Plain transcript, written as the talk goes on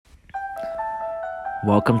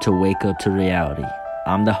Welcome to Wake Up to Reality.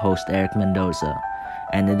 I'm the host, Eric Mendoza,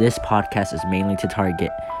 and this podcast is mainly to target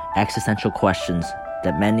existential questions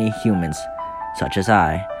that many humans, such as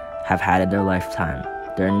I, have had in their lifetime.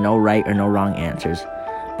 There are no right or no wrong answers,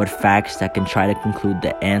 but facts that can try to conclude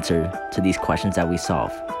the answer to these questions that we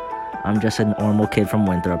solve. I'm just a normal kid from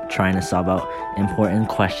Winthrop trying to solve out important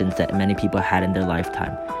questions that many people had in their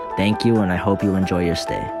lifetime. Thank you, and I hope you enjoy your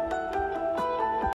stay.